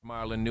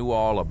Marlin knew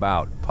all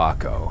about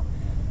Paco.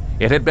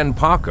 It had been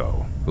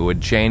Paco who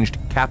had changed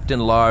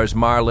Captain Lars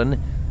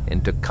Marlin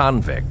into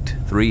Convict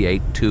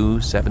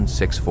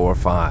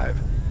 3827645.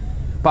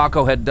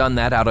 Paco had done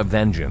that out of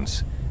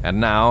vengeance,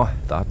 and now,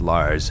 thought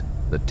Lars,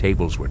 the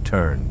tables were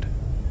turned.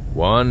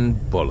 One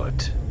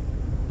bullet.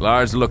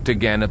 Lars looked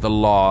again at the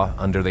law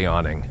under the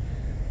awning.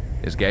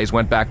 His gaze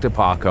went back to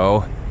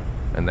Paco,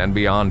 and then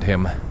beyond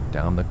him,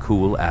 down the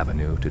cool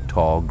avenue to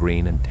tall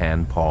green and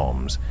tan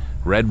palms,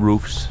 red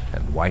roofs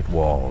and white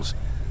walls,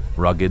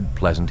 rugged,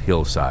 pleasant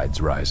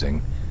hillsides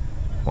rising.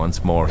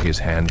 Once more his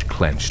hand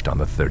clenched on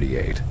the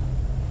 .38.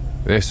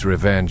 This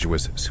revenge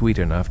was sweet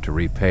enough to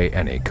repay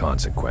any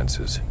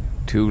consequences.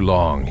 Too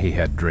long he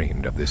had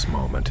dreamed of this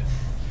moment.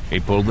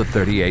 He pulled the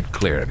 .38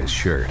 clear of his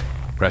shirt,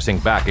 pressing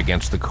back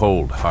against the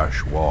cold,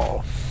 harsh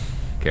wall.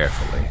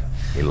 Carefully,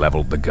 he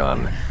leveled the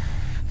gun.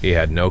 He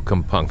had no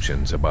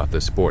compunctions about the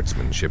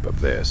sportsmanship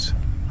of this.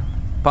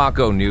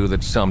 Paco knew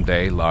that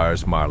someday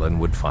Lars Marlin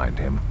would find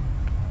him.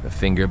 The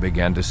finger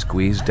began to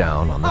squeeze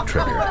down on the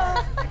trigger.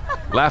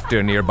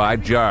 Laughter nearby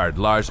jarred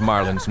Lars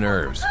Marlin's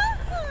nerves.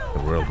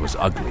 The world was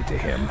ugly to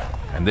him,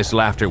 and this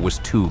laughter was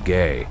too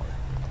gay.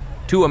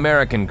 2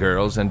 American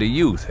girls and a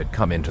youth had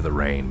come into the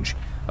range,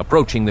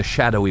 approaching the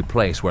shadowy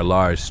place where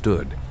Lars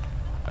stood.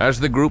 As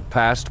the group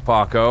passed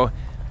Paco,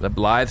 the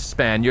blithe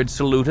Spaniard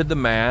saluted the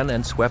man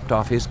and swept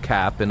off his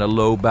cap in a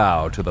low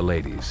bow to the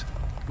ladies.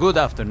 "Good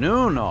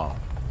afternoon, all.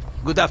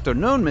 Good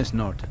afternoon, Miss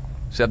Norton,"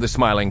 said the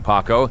smiling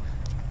Paco.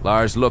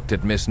 Lars looked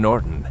at Miss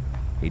Norton.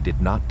 He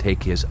did not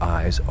take his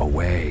eyes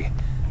away.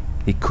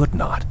 He could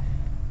not.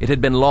 It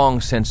had been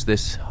long since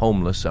this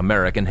homeless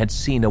American had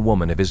seen a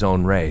woman of his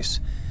own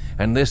race,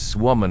 and this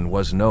woman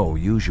was no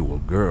usual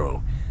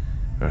girl.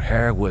 Her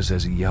hair was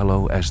as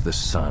yellow as the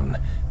sun.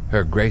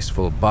 Her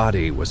graceful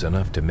body was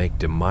enough to make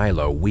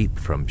Demilo weep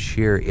from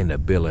sheer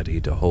inability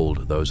to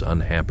hold those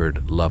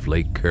unhampered,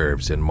 lovely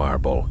curves in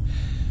marble.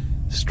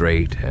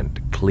 Straight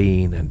and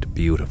clean and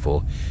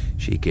beautiful,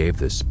 she gave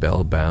the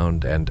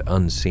spellbound and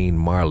unseen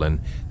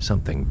Marlin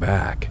something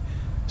back,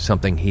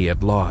 something he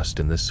had lost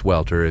in the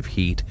swelter of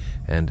heat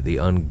and the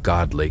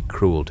ungodly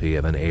cruelty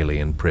of an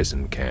alien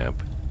prison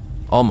camp.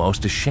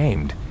 Almost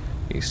ashamed,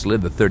 he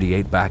slid the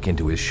 .38 back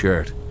into his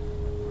shirt.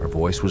 Her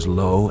voice was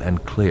low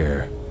and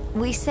clear.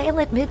 "We sail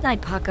at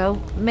midnight,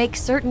 Paco. Make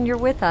certain you're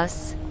with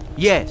us."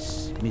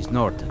 "Yes, Miss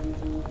Norton."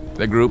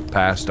 The group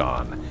passed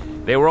on.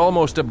 They were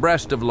almost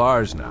abreast of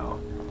Lars now.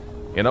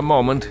 In a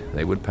moment,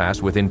 they would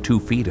pass within 2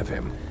 feet of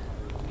him.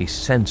 He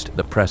sensed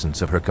the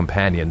presence of her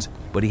companions,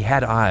 but he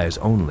had eyes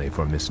only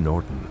for Miss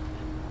Norton.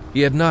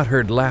 He had not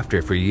heard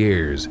laughter for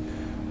years,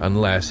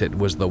 unless it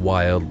was the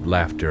wild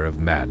laughter of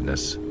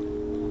madness.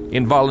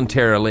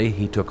 Involuntarily,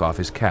 he took off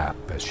his cap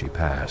as she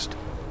passed.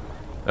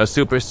 A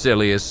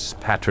supercilious,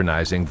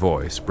 patronizing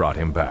voice brought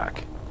him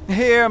back.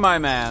 "Here, my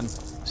man."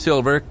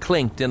 Silver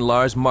clinked in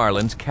Lars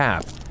Marlin's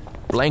cap.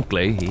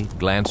 Blankly, he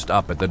glanced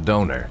up at the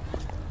donor.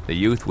 The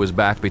youth was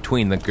back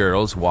between the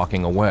girls,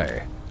 walking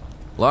away.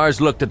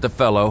 Lars looked at the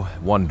fellow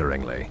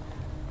wonderingly.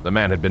 The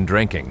man had been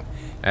drinking,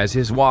 as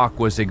his walk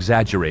was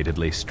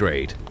exaggeratedly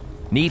straight.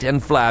 Neat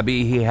and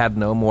flabby, he had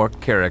no more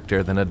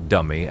character than a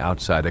dummy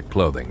outside a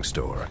clothing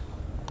store.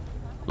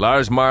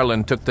 Lars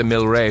Marlin took the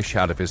milresh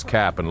out of his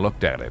cap and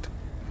looked at it.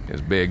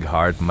 His big,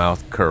 hard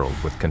mouth curled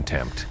with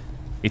contempt.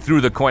 He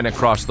threw the coin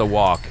across the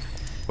walk,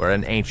 where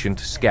an ancient,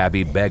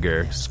 scabby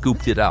beggar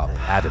scooped it up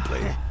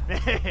avidly.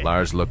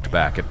 Lars looked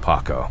back at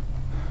Paco.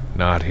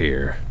 Not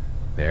here.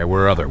 There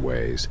were other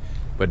ways,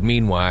 but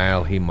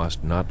meanwhile he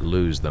must not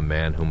lose the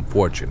man whom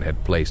fortune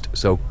had placed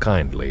so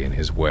kindly in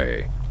his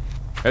way.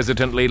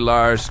 Hesitantly,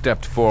 Lars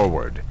stepped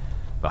forward.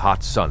 The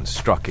hot sun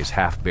struck his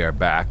half-bare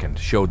back and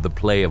showed the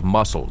play of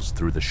muscles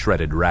through the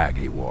shredded rag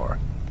he wore.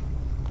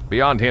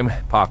 Beyond him,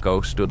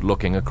 Paco stood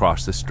looking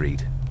across the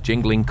street,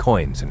 jingling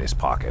coins in his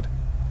pocket.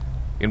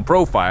 In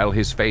profile,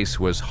 his face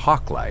was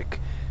hawk-like,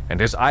 and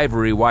his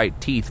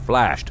ivory-white teeth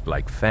flashed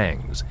like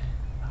fangs.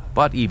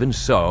 But even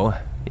so,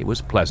 he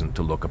was pleasant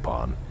to look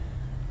upon.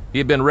 He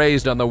had been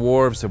raised on the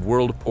wharves of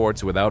world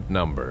ports without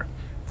number,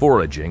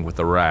 foraging with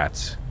the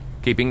rats,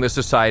 keeping the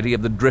society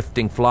of the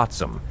drifting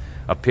flotsam,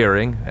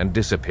 appearing and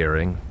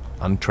disappearing,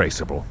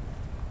 untraceable.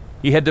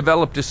 He had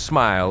developed his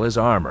smile as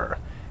armor,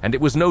 and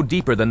it was no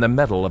deeper than the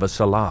metal of a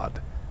salade.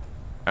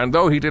 And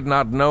though he did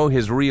not know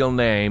his real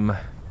name,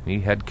 he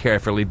had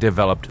carefully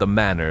developed the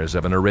manners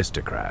of an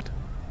aristocrat.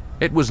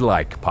 It was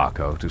like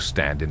Paco to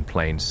stand in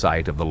plain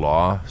sight of the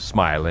law,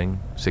 smiling,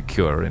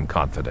 secure and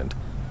confident.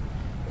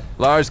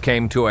 Lars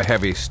came to a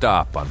heavy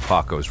stop on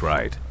Paco's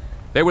right.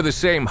 They were the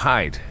same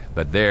height,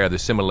 but there the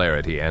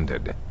similarity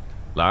ended.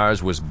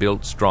 Lars was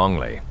built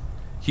strongly,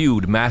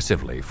 hewed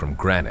massively from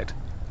granite.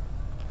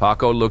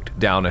 Paco looked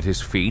down at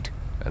his feet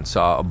and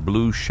saw a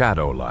blue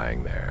shadow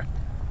lying there.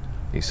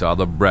 He saw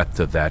the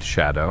breadth of that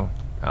shadow,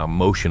 how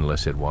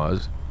motionless it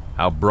was,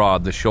 how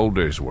broad the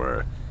shoulders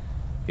were.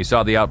 He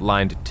saw the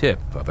outlined tip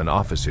of an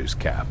officer's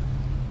cap.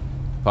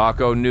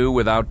 Paco knew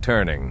without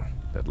turning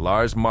that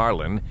Lars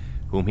Marlin,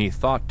 whom he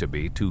thought to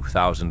be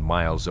 2,000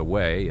 miles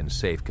away in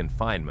safe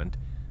confinement,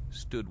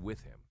 stood with him.